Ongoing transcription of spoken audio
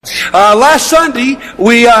Last Sunday,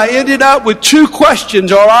 we ended up with two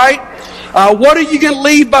questions, all right? What are you going to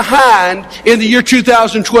leave behind in the year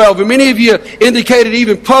 2012? And many of you indicated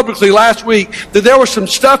even publicly last week that there was some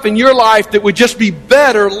stuff in your life that would just be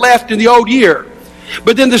better left in the old year.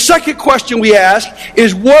 But then the second question we asked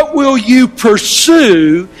is, what will you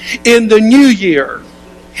pursue in the new year?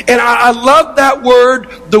 And I love that word,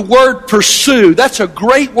 the word pursue. That's a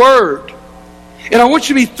great word. And I want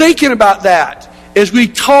you to be thinking about that as we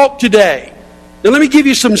talk today. Now let me give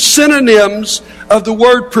you some synonyms of the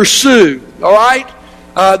word pursue, all right?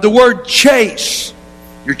 The word chase.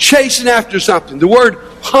 You're chasing after something. The word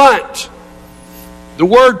hunt. The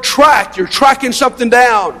word track. You're tracking something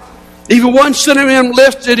down. Even one synonym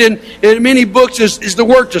listed in many books is the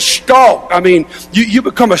word to stalk. I mean, you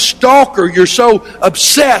become a stalker. You're so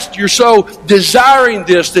obsessed. You're so desiring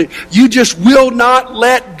this that you just will not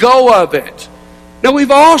let go of it. Now,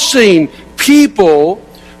 we've all seen people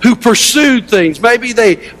who pursued things. Maybe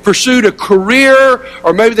they pursued a career,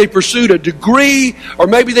 or maybe they pursued a degree, or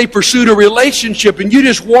maybe they pursued a relationship, and you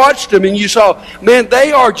just watched them and you saw, man,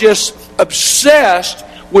 they are just obsessed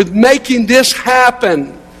with making this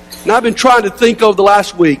happen. And I've been trying to think over the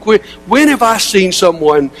last week, when have I seen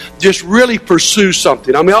someone just really pursue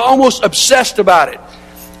something? I mean, almost obsessed about it.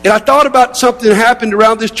 And I thought about something that happened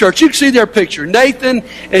around this church. You can see their picture, Nathan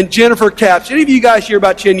and Jennifer Capps. Any of you guys here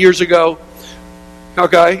about 10 years ago?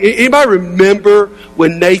 Okay. Anybody remember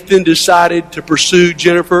when Nathan decided to pursue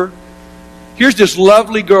Jennifer? Here's this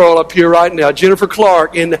lovely girl up here right now, Jennifer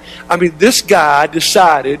Clark. And I mean, this guy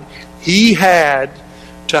decided he had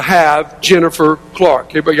to have Jennifer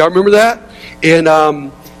Clark. Everybody, y'all remember that?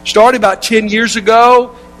 And started about 10 years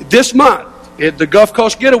ago, this month, at the Gulf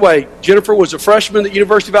Coast Getaway. Jennifer was a freshman at the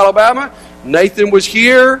University of Alabama. Nathan was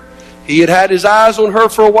here. He had his eyes on her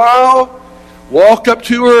for a while. Walked up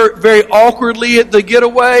to her very awkwardly at the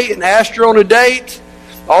getaway and asked her on a date.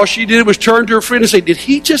 All she did was turn to her friend and say, did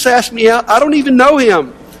he just ask me out? I don't even know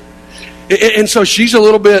him. And so she's a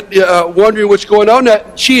little bit wondering what's going on.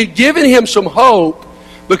 Now, she had given him some hope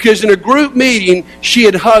because in a group meeting, she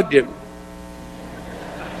had hugged him.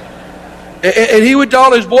 And he went to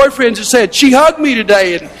all his boyfriends and said, she hugged me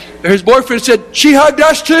today. And his boyfriend said, she hugged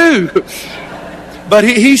us too. But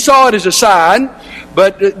he saw it as a sign.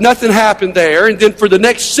 But nothing happened there. And then for the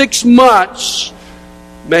next 6 months,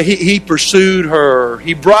 man, he pursued her.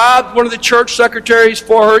 He bribed one of the church secretaries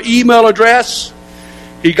for her email address.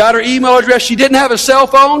 He got her email address. She didn't have a cell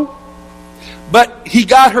phone, but he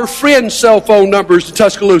got her friends' cell phone numbers in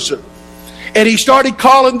Tuscaloosa. And he started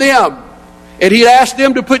calling them. And he asked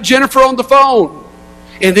them to put Jennifer on the phone.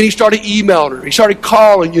 And then he started emailing her. He started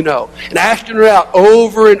calling, and asking her out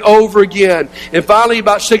over and over again. And finally,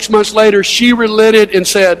 about 6 months later, she relented and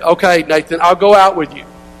said, okay, Nathan, I'll go out with you.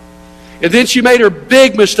 And then she made her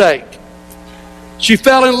big mistake. She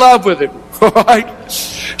fell in love with him. All right?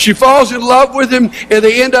 She falls in love with him, and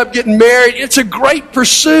they end up getting married. It's a great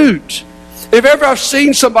pursuit. If ever I've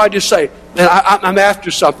seen somebody just say, man, I'm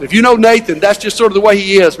after something. If you know Nathan, that's just sort of the way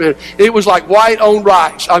he is, man. It was like white on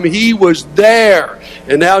rice. I mean, he was there.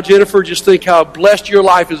 And now, Jennifer, just think how blessed your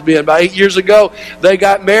life has been. About 8 years ago, they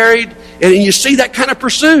got married, and you see that kind of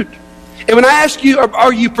pursuit. And when I ask you,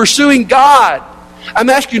 are you pursuing God? I'm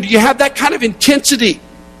asking you, do you have that kind of intensity?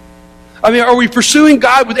 I mean, are we pursuing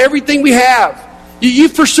God with everything we have?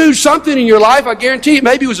 You've pursued something in your life, I guarantee you.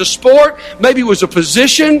 Maybe it was a sport, maybe it was a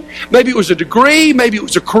position, maybe it was a degree, maybe it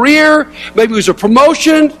was a career, maybe it was a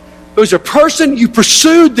promotion, it was a person. You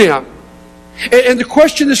pursued them. And the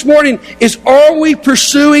question this morning is, are we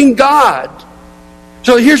pursuing God?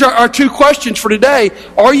 So here's our two questions for today.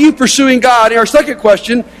 Are you pursuing God? And our second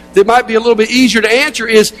question, that might be a little bit easier to answer,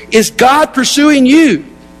 is God pursuing you?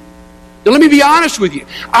 Now let me be honest with you.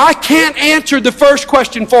 I can't answer the first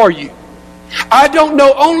question for you. I don't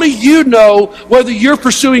know, only you know whether you're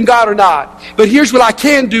pursuing God or not. But here's what I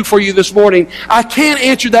can do for you this morning. I can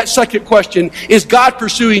answer that second question, is God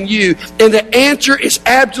pursuing you? And the answer is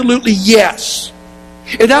absolutely yes.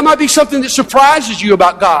 And that might be something that surprises you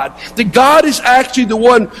about God, that God is actually the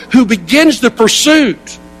one who begins the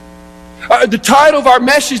pursuit. The title of our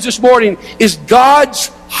message this morning is God's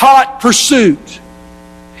Hot Pursuit.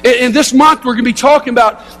 And this month we're going to be talking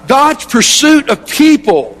about God's pursuit of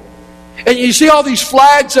people. And you see all these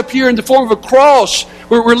flags up here in the form of a cross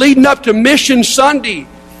where we're leading up to Mission Sunday.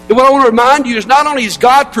 And what I want to remind you is not only is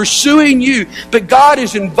God pursuing you, but God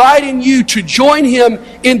is inviting you to join Him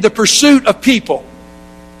in the pursuit of people.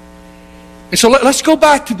 And so let's go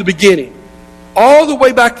back to the beginning. All the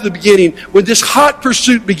way back to the beginning when this hot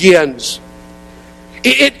pursuit begins.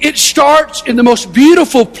 It starts in the most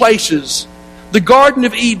beautiful places. The Garden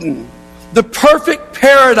of Eden. the perfect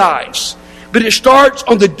paradise. But it starts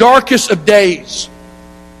on the darkest of days.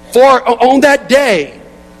 For on that day,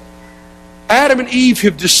 Adam and Eve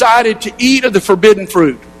have decided to eat of the forbidden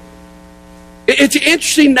fruit. It's an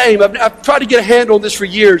interesting name. I've tried to get a handle on this for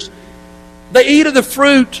years. They eat of the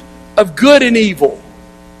fruit of good and evil.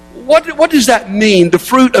 What does that mean, the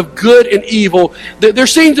fruit of good and evil? There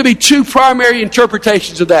seems to be two primary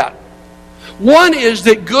interpretations of that. One is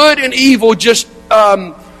that good and evil just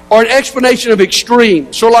are an explanation of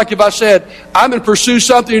extreme. Sort of like if I said, I'm going to pursue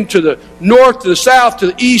something to the north, to the south, to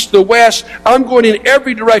the east, to the west. I'm going in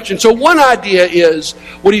every direction. So one idea is,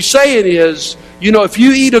 what he's saying is, if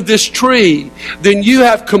you eat of this tree, then you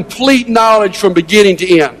have complete knowledge from beginning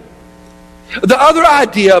to end. The other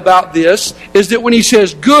idea about this is that when he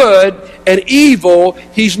says good and evil,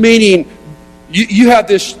 he's meaning you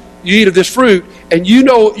eat of this fruit, and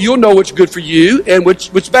you'll know what's good for you and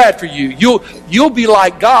what's bad for you. You'll be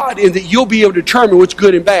like God in that you'll be able to determine what's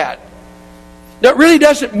good and bad. Now, it really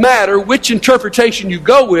doesn't matter which interpretation you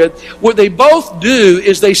go with. What they both do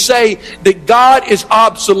is they say that God is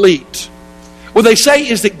obsolete. What they say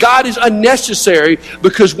is that God is unnecessary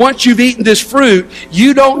because once you've eaten this fruit,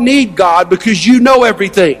 you don't need God because you know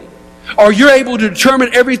everything. Or you're able to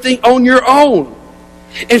determine everything on your own.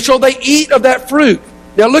 And so they eat of that fruit.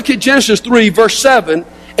 Now look at Genesis 3, verse 7,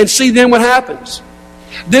 and see then what happens.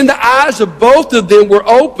 Then the eyes of both of them were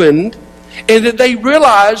opened, and that they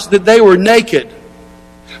realized that they were naked.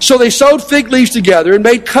 So they sewed fig leaves together and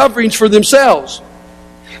made coverings for themselves.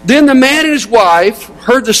 Then the man and his wife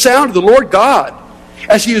heard the sound of the Lord God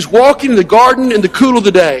as he was walking in the garden in the cool of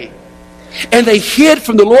the day. And they hid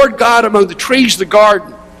from the Lord God among the trees of the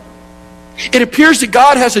garden. It appears that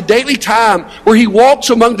God has a daily time where he walks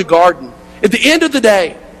among the garden at the end of the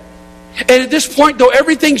day. And at this point, though,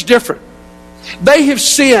 everything's different. They have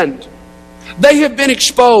sinned. They have been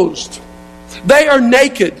exposed. They are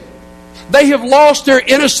naked. They have lost their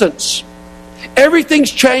innocence. Everything's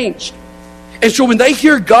changed. And so when they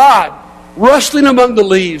hear God rustling among the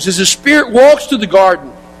leaves as his Spirit walks through the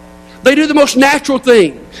garden, they do the most natural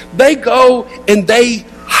thing. They go and they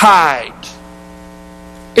hide.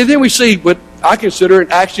 And then we see what I consider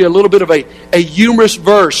actually a little bit of a humorous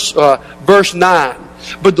verse, verse 9.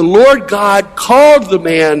 But the Lord God called the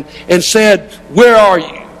man and said, "Where are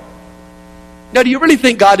you?" Now, do you really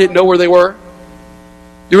think God didn't know where they were?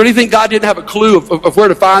 Do you really think God didn't have a clue of where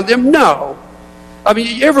to find them? No. I mean,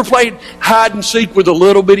 you ever played hide and seek with a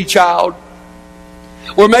little bitty child?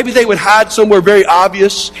 Or maybe they would hide somewhere very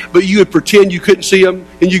obvious, but you would pretend you couldn't see them,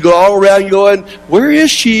 and you go all around going, "Where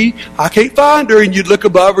is she? I can't find her." And you'd look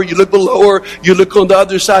above her, you look below her, you look on the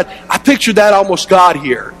other side. I picture that almost God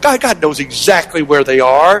here. God knows exactly where they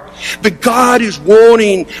are. But God is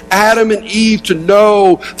wanting Adam and Eve to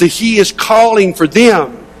know that he is calling for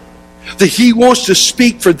them, that he wants to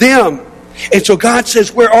speak for them. And so God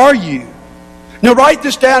says, "Where are you?" Now write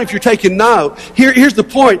this down if you're taking note. Here's the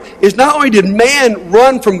point. Is not only did man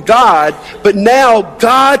run from God, but now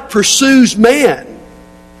God pursues man.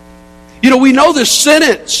 We know the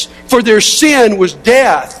sentence for their sin was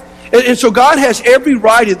death. And so God has every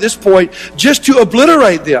right at this point just to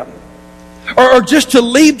obliterate them. Or just to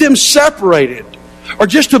leave them separated. Or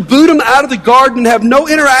just to boot them out of the garden and have no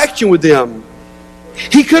interaction with them.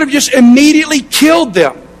 He could have just immediately killed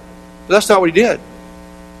them. But that's not what he did.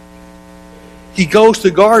 He goes to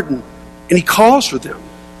the garden and he calls for them.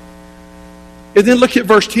 And then look at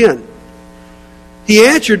verse 10. He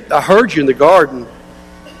answered, "I heard you in the garden,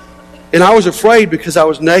 and I was afraid because I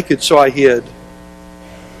was naked, so I hid."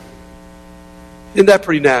 Isn't that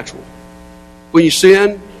pretty natural? When you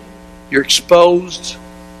sin, you're exposed,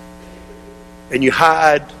 and you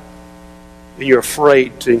hide, and you're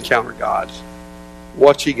afraid to encounter God.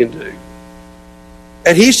 What's he going to do?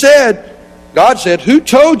 And God said, "Who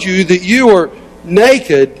told you that you were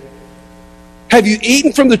naked? Have you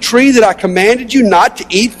eaten from the tree that I commanded you not to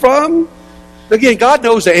eat from?" Again, God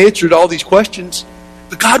knows the answer to all these questions,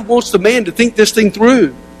 but God wants the man to think this thing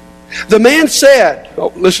through. The man said,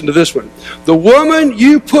 listen to this one, "The woman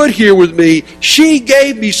you put here with me, she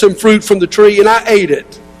gave me some fruit from the tree and I ate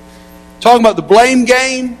it." Talking about the blame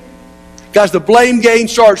game. Guys, the blame game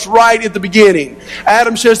starts right at the beginning.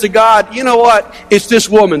 Adam says to God, "You know what? It's this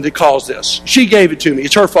woman that caused this. She gave it to me.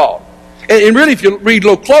 It's her fault." And really, if you read a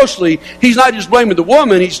little closely, he's not just blaming the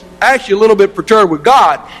woman. He's actually a little bit perturbed with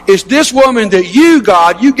God. It's this woman that you,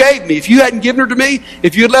 God, you gave me. If you hadn't given her to me,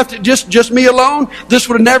 if you had left it just me alone, this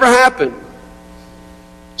would have never happened.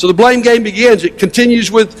 So the blame game begins. It continues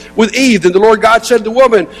with Eve. Then the Lord God said to the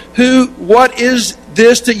woman, "What is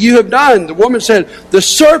this that you have done?" The woman said, "The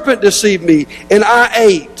serpent deceived me, and I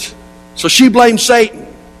ate." So she blamed Satan.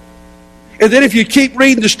 And then if you keep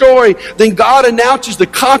reading the story, then God announces the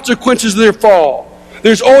consequences of their fall.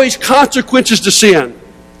 There's always consequences to sin.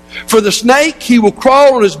 For the snake, he will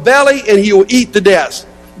crawl on his belly and he will eat the dust.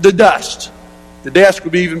 The dust. The desk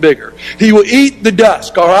will be even bigger. He will eat the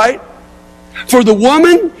dust, all right? For the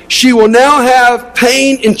woman, she will now have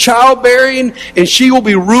pain in childbearing, and she will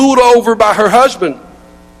be ruled over by her husband.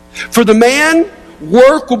 For the man,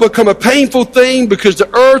 work will become a painful thing because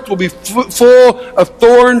the earth will be full of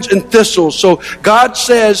thorns and thistles. So God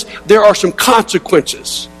says there are some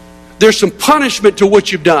consequences. There's some punishment to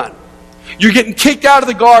what you've done. You're getting kicked out of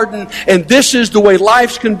the garden, and this is the way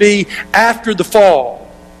life can be after the fall.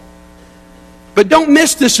 But don't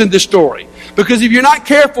miss this in this story. Because if you're not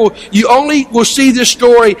careful, you only will see this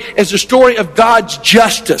story as a story of God's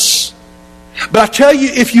justice. But I tell you,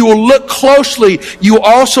 if you will look closely, you will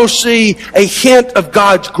also see a hint of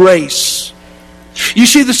God's grace. You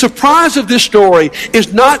see, the surprise of this story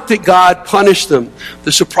is not that God punished them.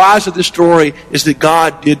 The surprise of this story is that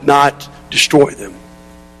God did not destroy them.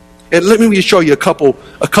 And let me just show you a couple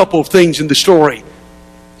of things in the story.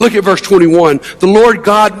 Look at verse 21. The Lord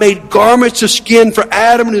God made garments of skin for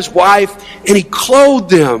Adam and his wife, and he clothed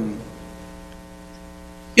them.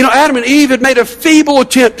 You know, Adam and Eve had made a feeble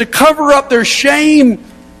attempt to cover up their shame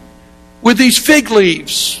with these fig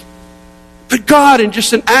leaves. But God, in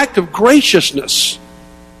just an act of graciousness,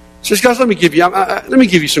 says, guys, let me give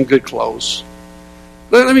you some good clothes.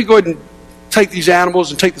 Let me go ahead and take these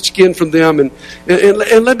animals and take the skin from them and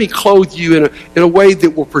let me clothe you in a way that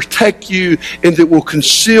will protect you and that will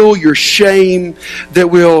conceal your shame, that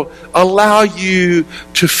will allow you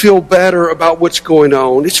to feel better about what's going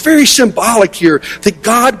on. It's very symbolic here that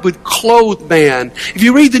God would clothe man. If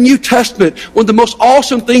you read the New Testament, one of the most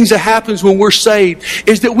awesome things that happens when we're saved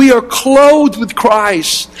is that we are clothed with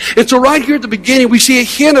Christ. And so right here at the beginning, we see a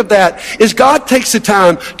hint of that as God takes the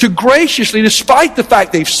time to graciously, despite the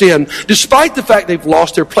fact they've sinned, despite the fact they've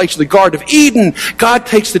lost their place in the Garden of Eden, God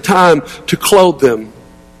takes the time to clothe them.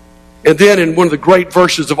 And then in one of the great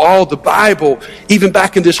verses of all the Bible, even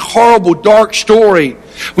back in this horrible, dark story,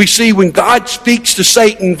 we see when God speaks to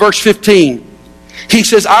Satan, verse 15, he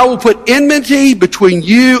says, I will put enmity between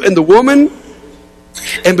you and the woman,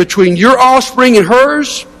 and between your offspring and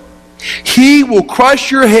hers. He will crush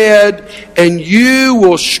your head, and you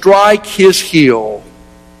will strike his heel.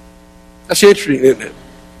 That's interesting, isn't it?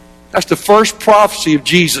 That's the first prophecy of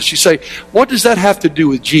Jesus. You say, what does that have to do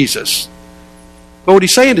with Jesus? But what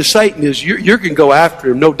he's saying to Satan is, you're going to go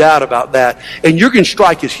after him, no doubt about that, and you're going to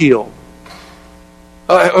strike his heel.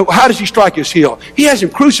 How does he strike his heel? He has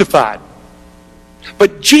him crucified.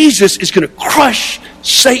 But Jesus is going to crush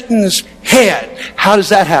Satan's head. How does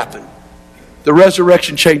that happen? The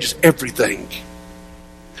resurrection changes everything.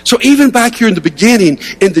 So even back here in the beginning,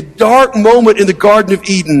 in the dark moment in the Garden of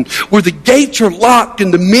Eden, where the gates are locked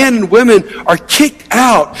and the men and women are kicked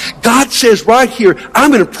out, God says right here,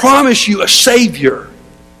 I'm going to promise you a Savior.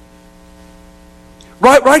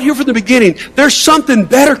 Right here from the beginning, there's something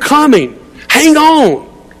better coming. Hang on.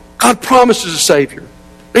 God promises a Savior.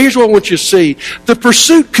 Now here's what I want you to see. The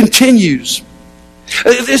pursuit continues.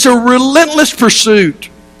 It's a relentless pursuit.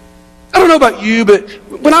 I don't know about you, but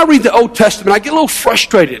when I read the Old Testament, I get a little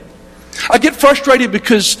frustrated. I get frustrated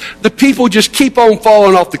because the people just keep on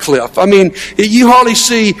falling off the cliff. I mean, you hardly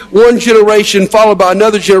see one generation followed by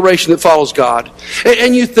another generation that follows God.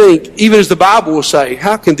 And you think, even as the Bible will say,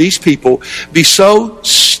 how can these people be so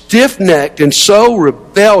stiff-necked and so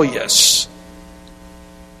rebellious?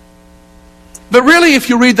 But really, if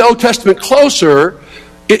you read the Old Testament closer,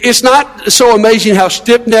 it's not so amazing how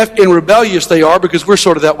stiff-necked and rebellious they are, because we're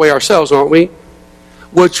sort of that way ourselves, aren't we?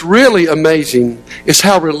 What's really amazing is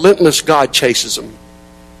how relentless God chases them.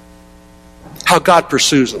 How God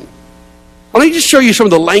pursues them. Well, let me just show you some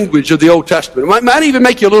of the language of the Old Testament. It might even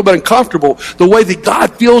make you a little bit uncomfortable, the way that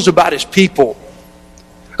God feels about his people.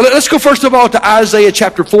 Let's go first of all to Isaiah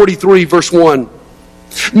chapter 43, verse 1.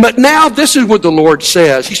 But now this is what the Lord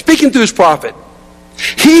says. He's speaking through his prophet.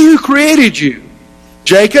 He who created you,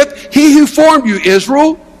 Jacob, he who formed you,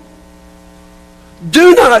 Israel,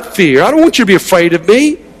 do not fear. I don't want you to be afraid of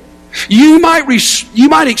me. You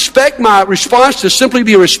might expect my response to simply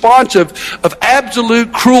be a response of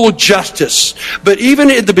absolute cruel justice. But even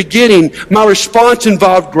at the beginning, my response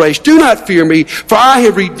involved grace. Do not fear me, for I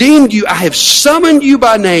have redeemed you. I have summoned you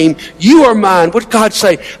by name. You are mine. What did God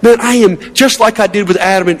say? Man, I am just like I did with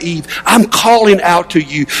Adam and Eve. I'm calling out to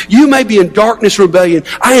you. You may be in darkness, rebellion.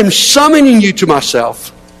 I am summoning you to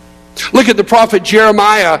myself. Look at the prophet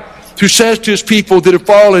Jeremiah, who says to his people that have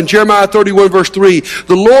fallen, Jeremiah 31 verse 3,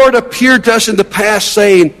 the Lord appeared to us in the past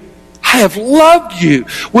saying, I have loved you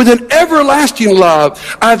with an everlasting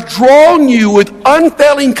love. I've drawn you with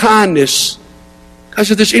unfailing kindness. Guys,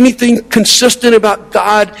 if there's anything consistent about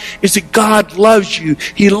God, is that God loves you.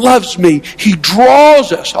 He loves me. He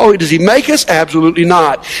draws us. Oh, does He make us? Absolutely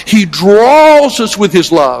not. He draws us with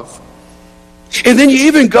His love. And then you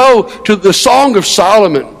even go to the Song of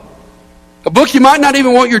Solomon, a book you might not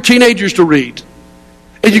even want your teenagers to read.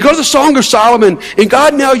 And you go to the Song of Solomon, and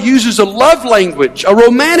God now uses a love language, a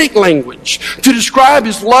romantic language, to describe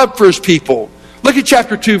His love for His people. Look at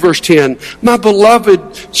chapter 2, verse 10. My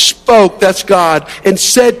beloved spoke, that's God, and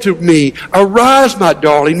said to me, arise, my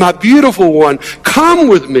darling, my beautiful one, come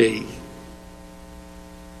with me.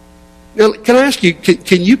 Now, can I ask you,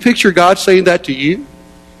 can you picture God saying that to you?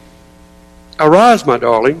 Arise, my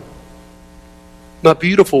darling, my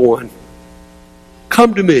beautiful one,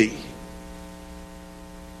 come to me.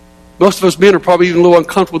 Most of us men are probably even a little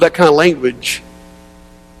uncomfortable with that kind of language.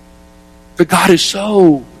 But God is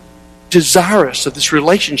so desirous of this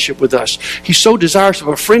relationship with us. He's so desirous of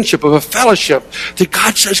a friendship, of a fellowship, that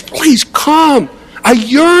God says, please come. I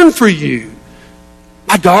yearn for you.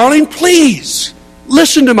 My darling, please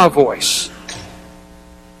listen to my voice.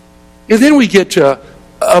 And then we get to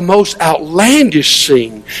a most outlandish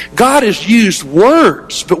scene. God has used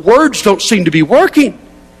words, but words don't seem to be working.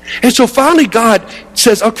 And so finally God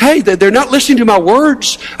says, okay, they're not listening to my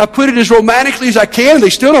words. I put it as romantically as I can. They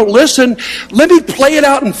still don't listen. Let me play it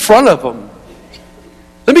out in front of them.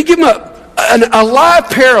 Let me give them a live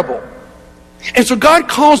parable. And so God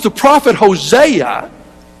calls the prophet Hosea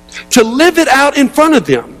to live it out in front of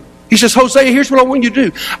them. He says, Hosea, here's what I want you to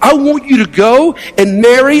do. I want you to go and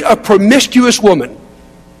marry a promiscuous woman.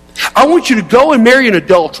 I want you to go and marry an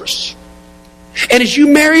adulteress. And as you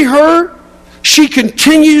marry her, she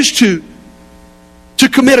continues to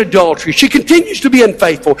commit adultery. She continues to be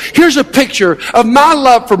unfaithful. Here's a picture of my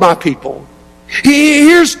love for my people.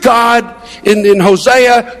 Here's God in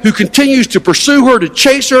Hosea who continues to pursue her, to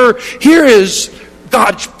chase her. Here is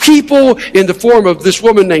God's people in the form of this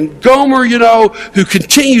woman named Gomer, who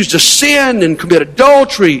continues to sin and commit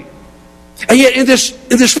adultery. And yet in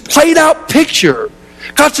this played out picture,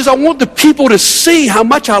 God says, I want the people to see how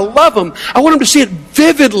much I love them. I want them to see it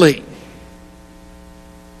vividly.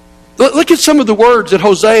 Look at some of the words that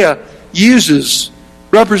Hosea uses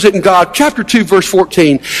representing God. Chapter 2, verse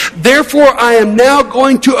 14. Therefore, I am now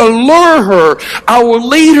going to allure her. I will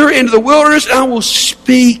lead her into the wilderness, and I will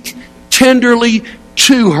speak tenderly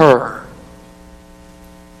to her.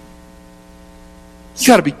 You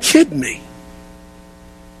got to be kidding me.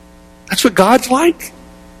 That's what God's like?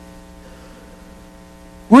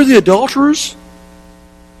 We're the adulterers.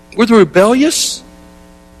 We're the rebellious.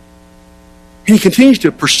 And He continues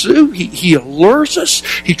to pursue. He allures us.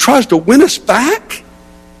 He tries to win us back.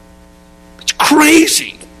 It's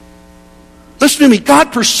crazy. Listen to me.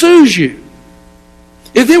 God pursues you.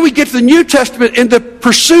 And then we get to the New Testament and the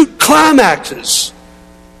pursuit climaxes.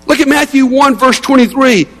 Look at Matthew 1, verse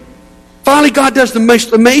 23. Finally, God does the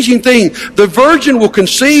most amazing thing. The virgin will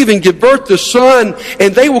conceive and give birth to a son,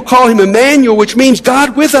 and they will call him Emmanuel, which means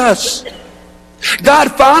God with us.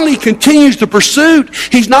 God finally continues the pursuit.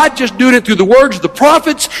 He's not just doing it through the words of the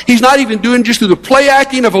prophets. He's not even doing it just through the play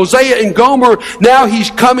acting of Hosea and Gomer. Now He's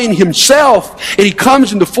coming Himself, and He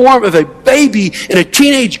comes in the form of a baby and a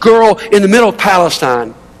teenage girl in the middle of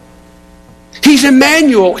Palestine. He's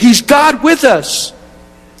Emmanuel. He's God with us.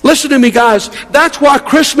 Listen to me, guys. That's why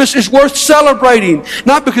Christmas is worth celebrating.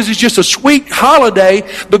 Not because it's just a sweet holiday,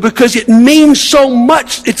 but because it means so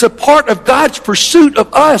much. It's a part of God's pursuit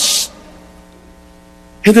of us.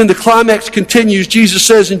 And then the climax continues. Jesus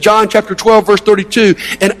says in John chapter 12, verse 32,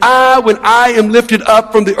 and I, when I am lifted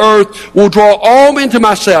up from the earth, will draw all men to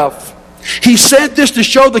myself. He said this to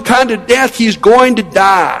show the kind of death He is going to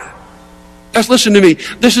die. Guys, listen to me.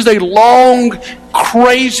 This is a long,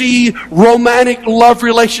 crazy, romantic love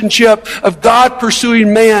relationship of God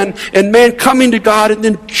pursuing man and man coming to God and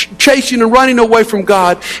then chasing and running away from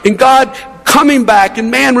God and God coming back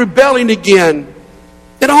and man rebelling again.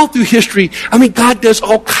 And all through history, God does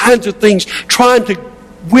all kinds of things trying to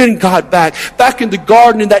win God back. Back in the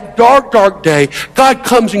garden in that dark, dark day, God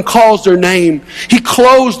comes and calls their name. He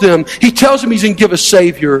clothes them. He tells them He's going to give a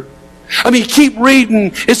Savior. Keep reading.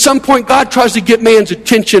 At some point, God tries to get man's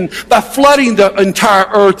attention by flooding the entire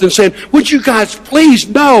earth and saying, would you guys please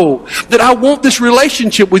know that I want this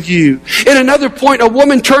relationship with you? At another point, a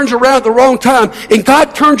woman turns around at the wrong time and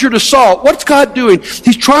God turns her to salt. What's God doing?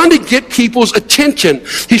 He's trying to get people's attention.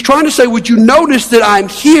 He's trying to say, would you notice that I'm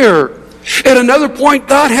here? At another point,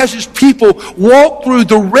 God has His people walk through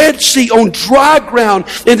the Red Sea on dry ground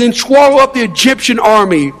and then swallow up the Egyptian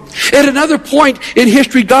army. At another point in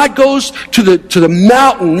history, God goes to the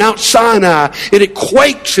mountain, Mount Sinai, and it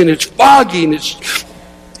quakes and it's foggy and it's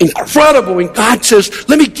incredible. And God says,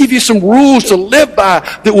 let me give you some rules to live by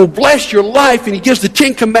that will bless your life. And He gives the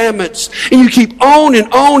 10 Commandments. And you keep on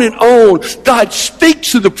and on and on. God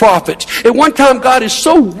speaks to the prophets. At one time, God is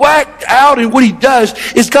so whacked out in what He does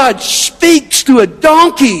is God speaks to a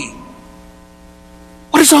donkey.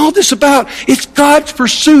 What is all this about? It's God's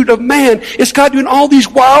pursuit of man. It's God doing all these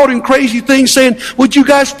wild and crazy things, saying, would you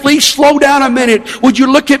guys please slow down a minute? Would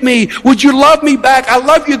you look at me? Would you love me back? I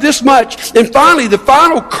love you this much. And finally, the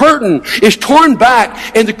final curtain is torn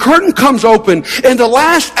back, and the curtain comes open, and the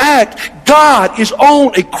last act, God is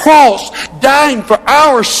on a cross dying for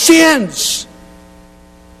our sins.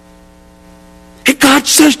 And God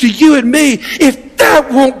says to you and me, if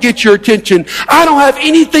that won't get your attention, I don't have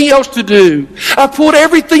anything else to do. I've pulled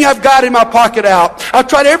everything I've got in my pocket out. I've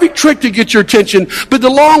tried every trick to get your attention. But in the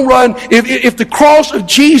long run, if the cross of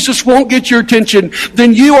Jesus won't get your attention,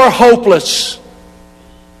 then you are hopeless.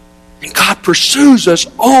 And God pursues us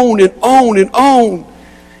on and on and on.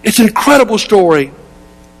 It's an incredible story.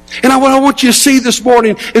 And what I want you to see this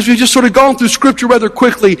morning, as we've just sort of gone through Scripture rather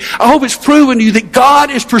quickly, I hope it's proven to you that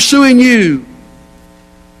God is pursuing you.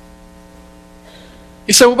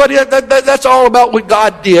 You say, well, buddy, that's all about what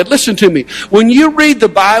God did. Listen to me. When you read the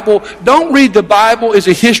Bible, don't read the Bible as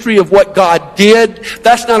a history of what God did.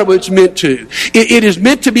 That's not what it's meant to. It is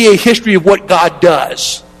meant to be a history of what God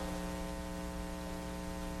does.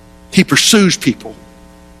 He pursues people.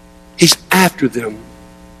 He's after them.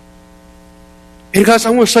 And guys, I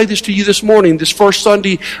want to say this to you this morning, this first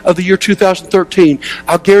Sunday of the year 2013.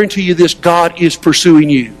 I'll guarantee you this, God is pursuing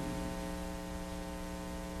you.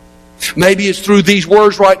 Maybe it's through these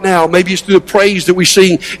words right now. Maybe it's through the praise that we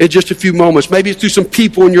sing in just a few moments. Maybe it's through some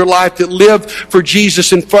people in your life that live for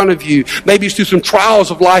Jesus in front of you. Maybe it's through some trials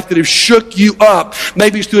of life that have shook you up.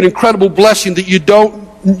 Maybe it's through an incredible blessing that you don't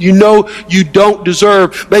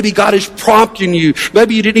deserve. Maybe God is prompting you.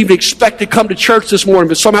 Maybe you didn't even expect to come to church this morning,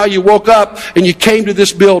 but somehow you woke up and you came to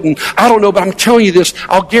this building. I don't know, but I'm telling you this.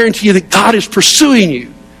 I'll guarantee you that God is pursuing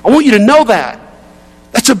you. I want you to know that.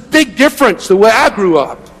 That's a big difference the way I grew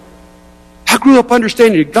up. I grew up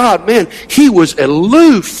understanding that God, man, He was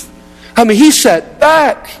aloof. I mean, He sat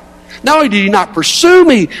back. Not only did He not pursue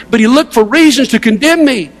me, but He looked for reasons to condemn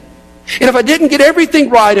me. And if I didn't get everything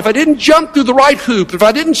right, if I didn't jump through the right hoop, if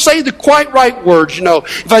I didn't say the quite right words,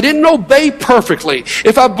 if I didn't obey perfectly,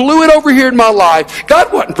 if I blew it over here in my life,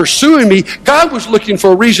 God wasn't pursuing me. God was looking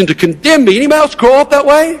for a reason to condemn me. Anybody else grow up that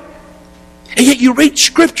way? And yet you read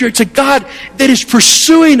Scripture, it's a God that is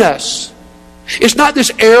pursuing us. It's not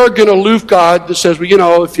this arrogant, aloof God that says,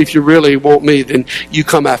 well, if you really want me, then you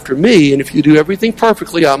come after me. And if you do everything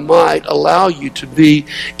perfectly, I might allow you to be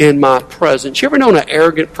in my presence. You ever known an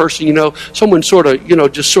arrogant person, someone sort of,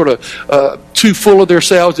 too full of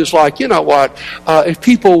themselves? It's like, you know what, if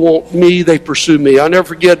people want me, they pursue me. I'll never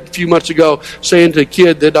forget a few months ago saying to a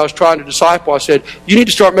kid that I was trying to disciple, I said, you need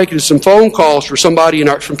to start making some phone calls for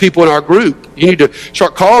from people in our group. You need to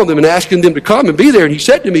start calling them and asking them to come and be there. And he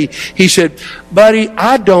said to me, buddy,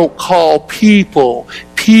 I don't call people.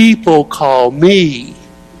 People call me.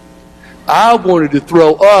 I wanted to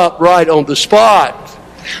throw up right on the spot.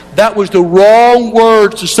 That was the wrong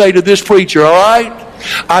words to say to this preacher, all right?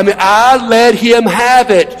 I mean, I let him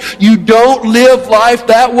have it. You don't live life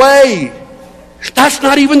that way. That's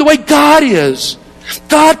not even the way God is.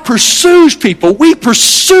 God pursues people. We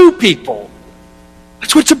pursue people.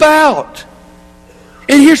 That's what it's about.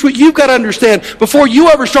 And here's what you've got to understand. Before you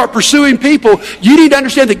ever start pursuing people, you need to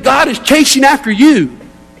understand that God is chasing after you.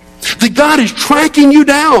 That God is tracking you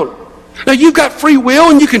down. Now, you've got free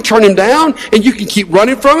will, and you can turn Him down, and you can keep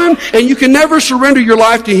running from Him, and you can never surrender your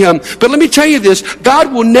life to Him. But let me tell you this,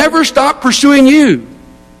 God will never stop pursuing you.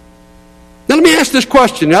 Now, let me ask this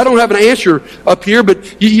question. I don't have an answer up here,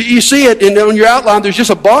 but you see it on your outline. There's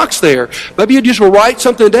just a box there. Maybe you just will write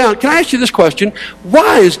something down. Can I ask you this question?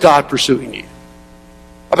 Why is God pursuing you?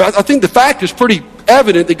 I think the fact is pretty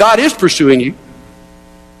evident that God is pursuing you.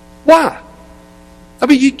 Why? I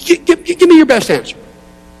mean, give me your best answer.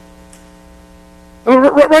 I mean,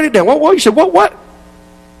 write it down. What? You said, what?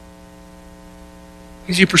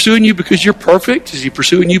 Is He pursuing you because you're perfect? Is He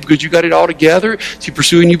pursuing you because you got it all together? Is He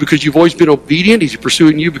pursuing you because you've always been obedient? Is He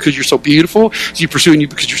pursuing you because you're so beautiful? Is He pursuing you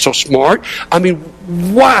because you're so smart? I mean,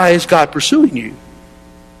 why is God pursuing you?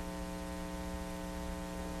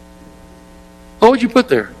 What would you put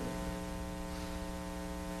there?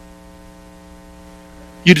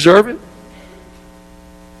 You deserve it?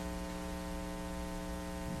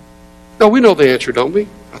 No, we know the answer, don't we?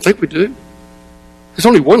 I think we do. There's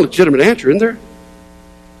only one legitimate answer, isn't there?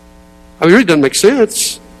 I mean, it really doesn't make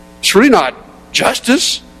sense. It's really not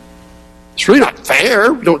justice. It's really not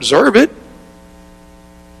fair. We don't deserve it.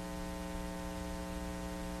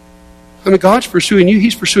 I mean, God's pursuing you.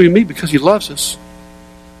 He's pursuing me because He loves us.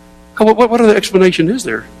 What other explanation is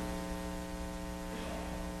there?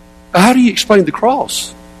 How do you explain the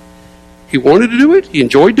cross? He wanted to do it. He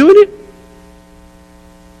enjoyed doing it.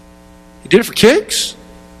 He did it for kicks.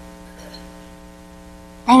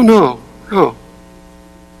 Oh, no.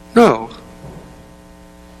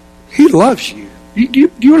 He loves you. Do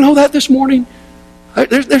you know that this morning?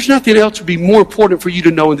 There's nothing else that would be more important for you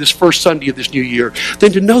to know in this first Sunday of this new year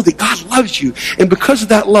than to know that God loves you. And because of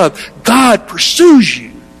that love, God pursues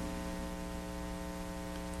you.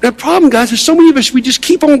 The problem, guys, is so many of us, we just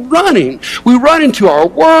keep on running. We run into our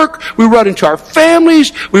work. We run into our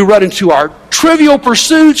families. We run into our trivial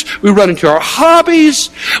pursuits. We run into our hobbies.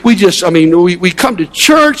 We come to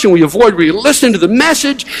church and we avoid really listening to the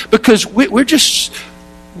message because it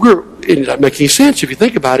doesn't make any sense if you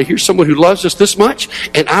think about it. Here's someone who loves us this much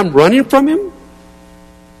and I'm running from Him.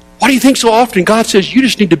 Why do you think so often God says you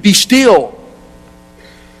just need to be still?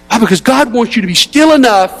 Why? Because God wants you to be still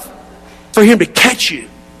enough for Him to catch you.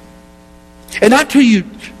 And I tell you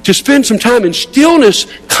to spend some time in stillness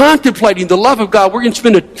contemplating the love of God. We're going to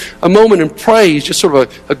spend a moment in praise, just sort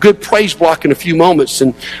of a good praise block in a few moments.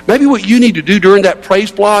 And maybe what you need to do during that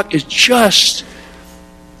praise block is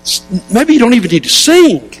maybe you don't even need to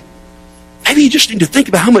sing. Maybe you just need to think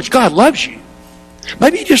about how much God loves you.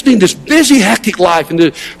 Maybe you just need this busy, hectic life and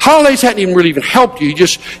the holidays hadn't even really helped you.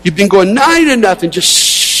 You've been going 90 to nothing. Just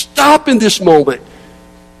stop in this moment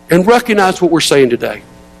and recognize what we're saying today.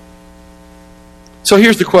 So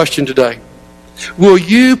here's the question today. Will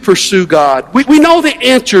you pursue God? We know the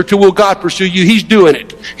answer to will God pursue you. He's doing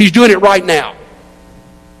it. He's doing it right now.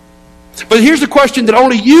 But here's the question that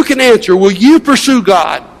only you can answer. Will you pursue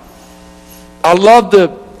God? I love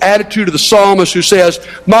the attitude of the psalmist who says,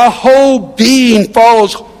 my whole being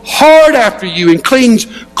follows hard after you and clings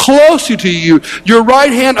closer to you. Your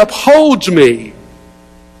right hand upholds me.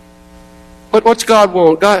 What's God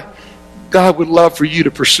want? God would love for you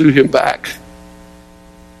to pursue Him back.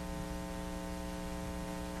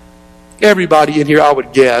 Everybody in here, I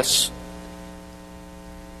would guess,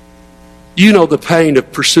 you know the pain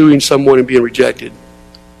of pursuing someone and being rejected.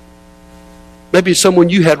 Maybe it's someone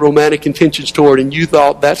you had romantic intentions toward and you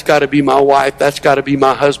thought, that's got to be my wife, that's got to be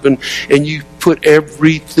my husband, and you put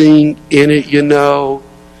everything in it, you know.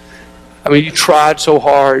 I mean, you tried so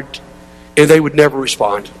hard and they would never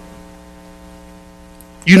respond.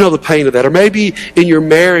 You know the pain of that. Or maybe in your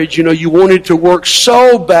marriage, you wanted to work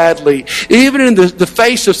so badly. Even in the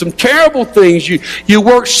face of some terrible things, you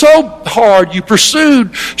worked so hard, you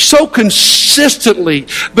pursued so consistently,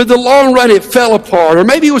 but in the long run it fell apart. Or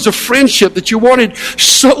maybe it was a friendship that you wanted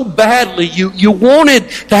so badly. You wanted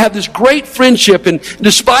to have this great friendship, and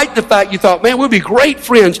despite the fact you thought, man, we'll be great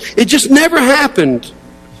friends, it just never happened.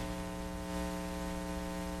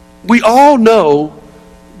 We all know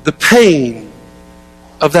the pain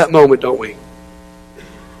of that moment, don't we?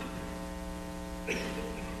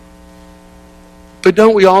 But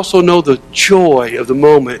don't we also know the joy of the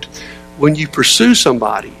moment when you pursue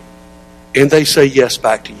somebody and they say yes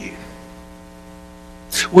back to you?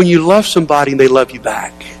 When you love somebody and they love you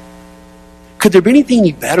back. Could there be anything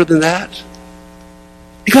any better than that?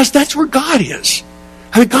 Because that's where God is.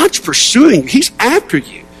 I mean, God's pursuing you. He's after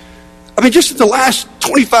you. I mean, just in the last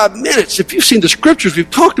 25 minutes, if you've seen the scriptures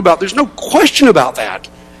we've talked about, there's no question about that.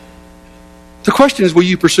 The question is, will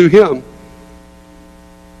you pursue Him?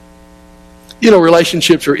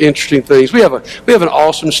 Relationships are interesting things. We have an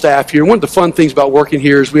awesome staff here. One of the fun things about working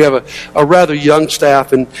here is we have a rather young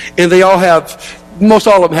staff, and they all most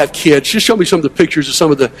all of them have kids. Just show me some of the pictures of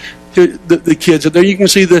some of the kids up there. You can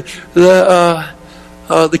see the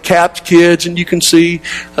Cap's kids, and you can see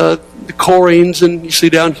the Corings, and you see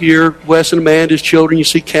down here Wes and Amanda's children. You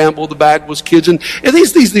see Campbell, the Bagwell's kids, and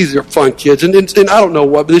these are fun kids. And I don't know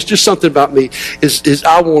what, but it's just something about me is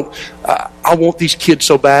I want these kids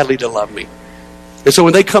so badly to love me, and so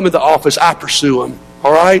when they come in the office, I pursue them.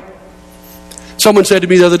 All right. Someone said to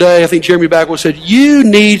me the other day, I think Jeremy Bagwell said, "You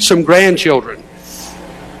need some grandchildren."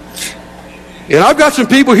 And I've got some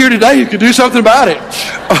people here today who can do something about it.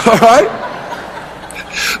 All right.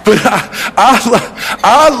 But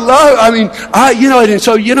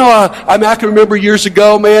I can remember years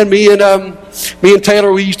ago, man, me and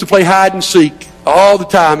Taylor, we used to play hide and seek all the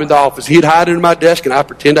time in the office. He'd hide under my desk and I'd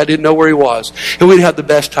pretend I didn't know where he was. And we'd have the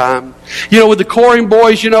best time. With the Coring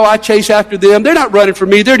boys, I chase after them. They're not running from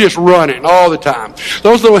me. They're just running all the time.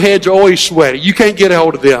 Those little heads are always sweaty. You can't get a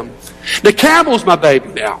hold of them. The Campbell's my baby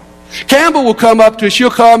now. Campbell will come up to us. She'll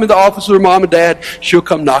come in the office with her mom and dad. She'll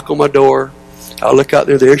come knock on my door. I'll look out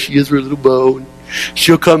there. There she is with her little bow. And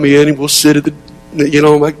she'll come in and we'll sit at the,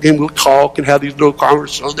 and we'll talk and have these little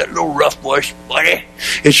conversations. That little rough voice, buddy.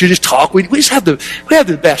 And she'll just talk. We just have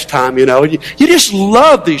the best time, And you just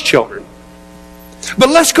love these children. But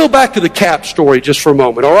let's go back to the Cap story just for a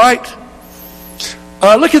moment, all right?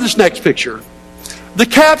 Look at this next picture. The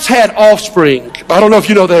Caps had offspring. I don't know if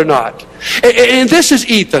you know that or not. And this is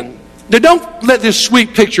Ethan. Now, don't let this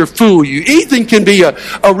sweet picture fool you. Ethan can be a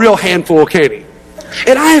real handful, can't he?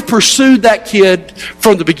 And I have pursued that kid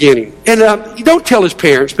from the beginning. And you don't tell his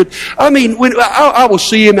parents, but when I will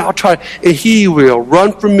see him, I'll try, and he will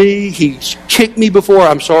run from me. He's kicked me before.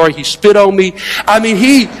 I'm sorry. He spit on me.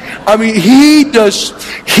 He does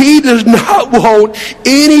not want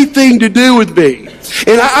anything to do with me.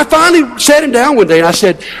 And I finally sat him down one day and I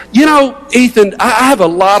said, Ethan, I have a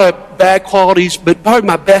lot of bad qualities, but probably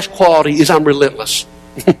my best quality is I'm relentless.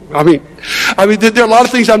 There are a lot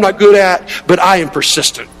of things I'm not good at, but I am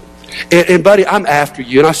persistent. And buddy, I'm after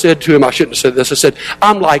you. And I said to him, I shouldn't have said this. I said,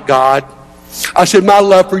 I'm like God. I said, my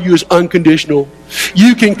love for you is unconditional.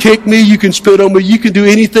 You can kick me, you can spit on me, you can do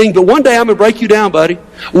anything, but one day I'm going to break you down, buddy.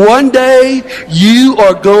 One day you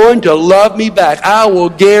are going to love me back. I will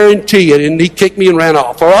guarantee it. And he kicked me and ran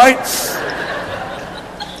off, all right?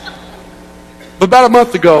 But about a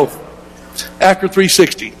month ago, after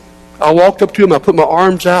 360, I walked up to him, I put my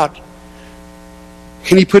arms out,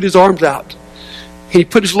 and he put his arms out. He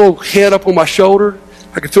put his little head up on my shoulder.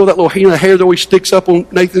 I could feel that little hair that always sticks up on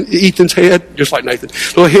Ethan's head, just like Nathan.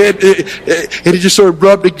 Little head, and it just sort of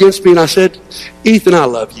rubbed against me, and I said, Ethan, I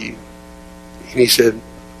love you. And he said,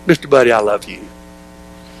 Mr. Buddy, I love you.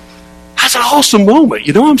 That's an awesome moment,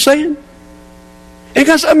 you know what I'm saying? And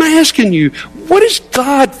guys, I'm asking you, what is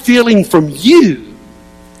God feeling from you?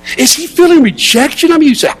 Is he feeling rejection?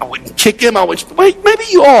 You say, I wouldn't kick him. Wait, maybe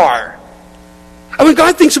you are.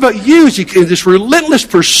 God thinks about you as in this relentless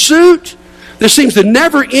pursuit that seems to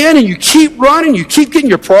never end, and you keep running, you keep getting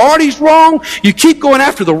your priorities wrong, you keep going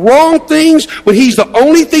after the wrong things when he's the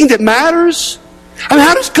only thing that matters.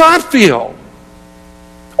 How does God feel?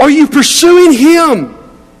 Are you pursuing him?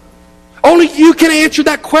 Only you can answer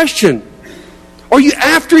that question. Are you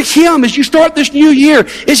after him as you start this new year?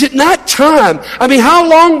 Is it not time?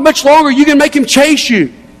 Much longer are you going to make him chase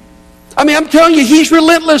you? I'm telling you, he's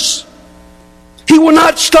relentless. He will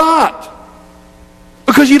not stop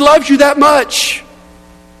because he loves you that much.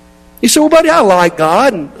 You say, well, buddy, I like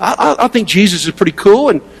God, and I think Jesus is pretty cool,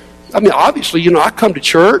 and obviously, I come to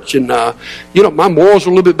church, and my morals are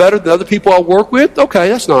a little bit better than other people I work with. Okay,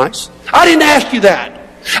 that's nice. I didn't ask you that.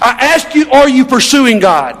 I asked you, are you pursuing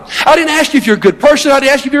God? I didn't ask you if you're a good person. I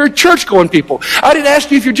didn't ask you if you're a church-going people. I didn't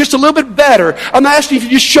ask you if you're just a little bit better. I'm asking you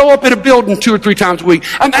if you just show up at a building 2 or 3 times a week.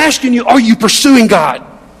 I'm asking you, are you pursuing God?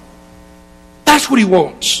 That's what he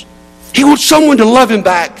wants. He wants someone to love him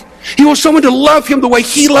back. He wants someone to love him the way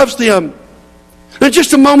he loves them. And in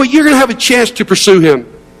just a moment, you're going to have a chance to pursue him.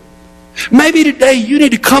 Maybe today you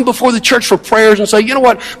need to come before the church for prayers and say, you know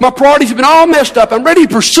what, my priorities have been all messed up. I'm ready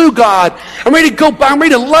to pursue God. I'm ready to go back. I'm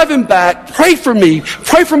ready to love him back. Pray for me.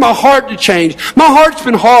 Pray for my heart to change. My heart's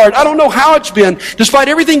been hard. I don't know how it's been. Despite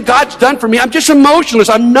everything God's done for me, I'm just emotionless.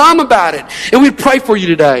 I'm numb about it. And we'd pray for you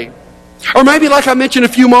today. Or maybe, like I mentioned a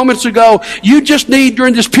few moments ago, you just need,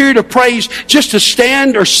 during this period of praise, just to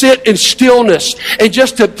stand or sit in stillness and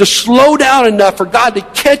just to slow down enough for God to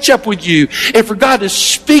catch up with you and for God to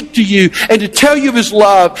speak to you and to tell you of his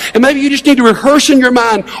love. And maybe you just need to rehearse in your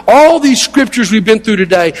mind all these scriptures we've been through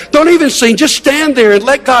today. Don't even sing. Just stand there and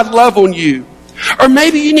let God love on you. Or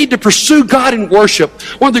maybe you need to pursue God in worship.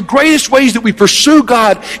 One of the greatest ways that we pursue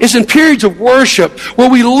God is in periods of worship where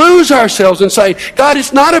we lose ourselves and say, God,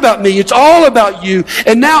 it's not about me. It's all about you.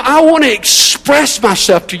 And now I want to express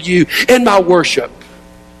myself to you in my worship.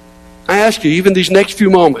 I ask you, even these next few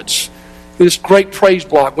moments, in this great praise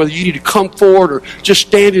block, whether you need to come forward or just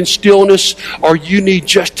stand in stillness, or you need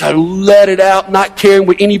just to let it out, not caring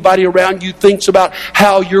what anybody around you thinks about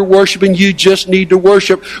how you're worshiping. You just need to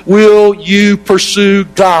worship. Will you pursue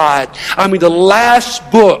God? The last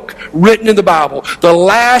book written in the Bible,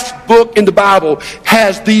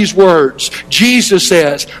 has these words. Jesus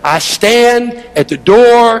says, I stand at the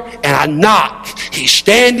door and I knock. He's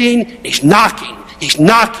standing, he's knocking, he's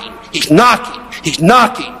knocking, he's knocking, he's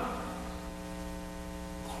knocking.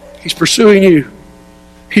 He's pursuing you.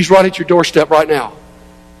 He's right at your doorstep right now.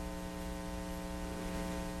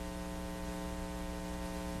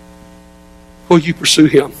 Will you pursue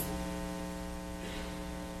him?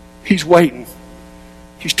 He's waiting.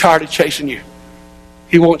 He's tired of chasing you.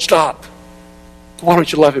 He won't stop. Why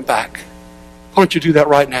don't you love him back? Why don't you do that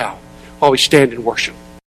right now? while we stand and worship.